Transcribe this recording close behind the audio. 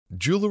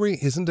Jewelry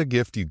isn't a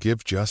gift you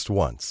give just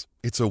once.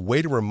 It's a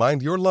way to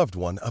remind your loved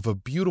one of a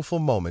beautiful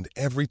moment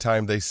every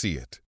time they see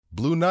it.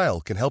 Blue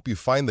Nile can help you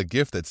find the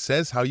gift that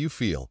says how you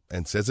feel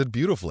and says it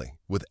beautifully,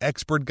 with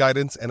expert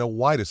guidance and a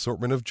wide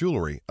assortment of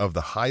jewelry of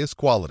the highest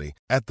quality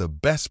at the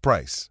best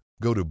price.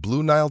 Go to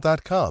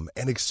BlueNile.com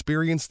and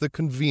experience the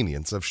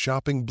convenience of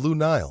shopping Blue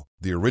Nile,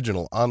 the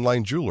original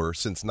online jeweler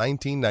since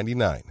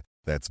 1999.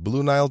 That's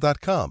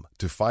BlueNile.com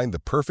to find the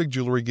perfect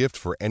jewelry gift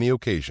for any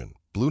occasion.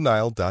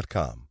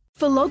 BlueNile.com.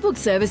 For logbook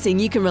servicing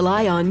you can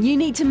rely on, you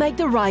need to make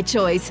the right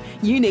choice.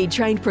 You need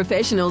trained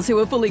professionals who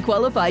are fully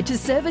qualified to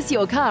service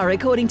your car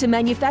according to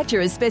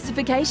manufacturer's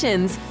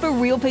specifications. For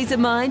real peace of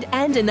mind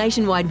and a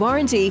nationwide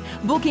warranty,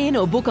 book in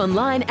or book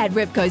online at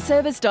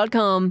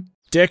repcoservice.com.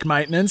 Deck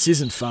maintenance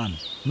isn't fun.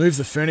 Move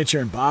the furniture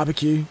and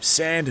barbecue,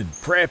 sand and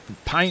prep,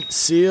 paint,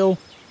 seal,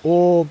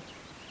 or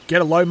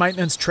get a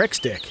low-maintenance Trex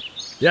deck.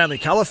 The only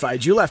colour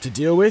fade you'll have to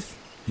deal with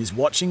is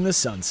watching the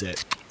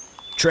sunset.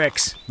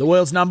 Trex, the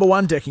world's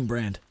 #1 decking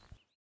brand.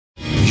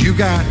 You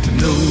got to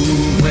know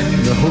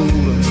when to hold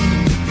up,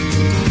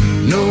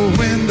 know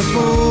when to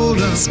fold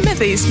up,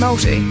 Smithy's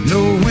Multi,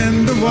 know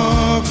when to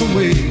walk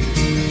away,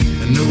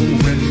 and know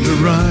when to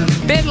run.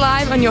 Bet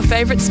live on your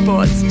favourite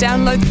sports.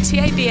 Download the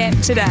TAB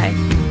app today.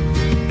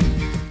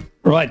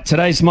 Right,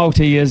 today's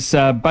multi is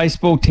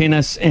baseball,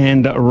 tennis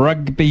and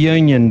rugby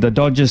union. The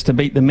Dodgers to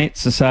beat the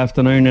Mets this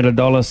afternoon at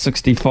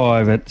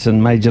 $1.65. It's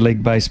in Major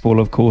League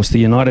Baseball, of course. The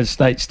United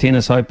States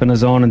Tennis Open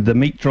is on, and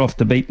Dimitrov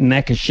to beat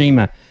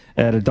Nakashima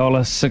at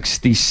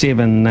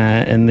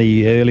 $1.67 in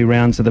the early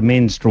rounds of the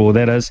men's draw,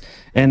 that is.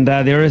 And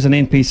there is an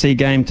NPC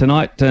game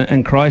tonight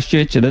in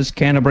Christchurch. It is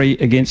Canterbury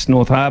against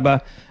North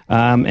Harbour.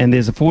 And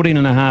there's a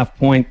 14.5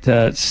 point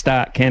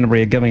start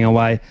Canterbury are giving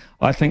away.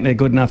 I think they're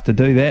good enough to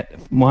do that,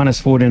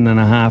 minus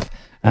 14.5,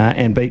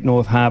 and beat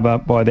North Harbour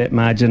by that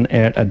margin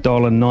at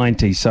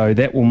 $1.90. So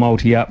that will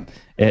multi up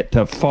at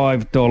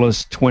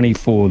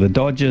 $5.24. The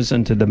Dodgers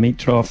into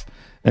Dimitrov,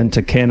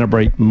 into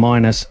Canterbury,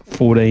 minus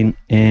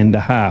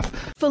 14.5.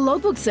 For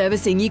logbook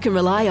servicing you can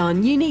rely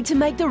on, you need to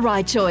make the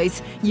right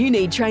choice. You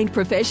need trained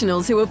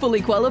professionals who are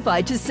fully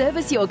qualified to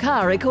service your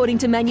car according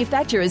to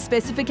manufacturer's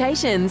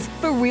specifications.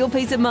 For real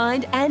peace of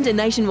mind and a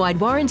nationwide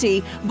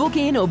warranty, book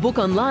in or book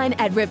online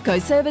at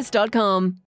repcoservice.com.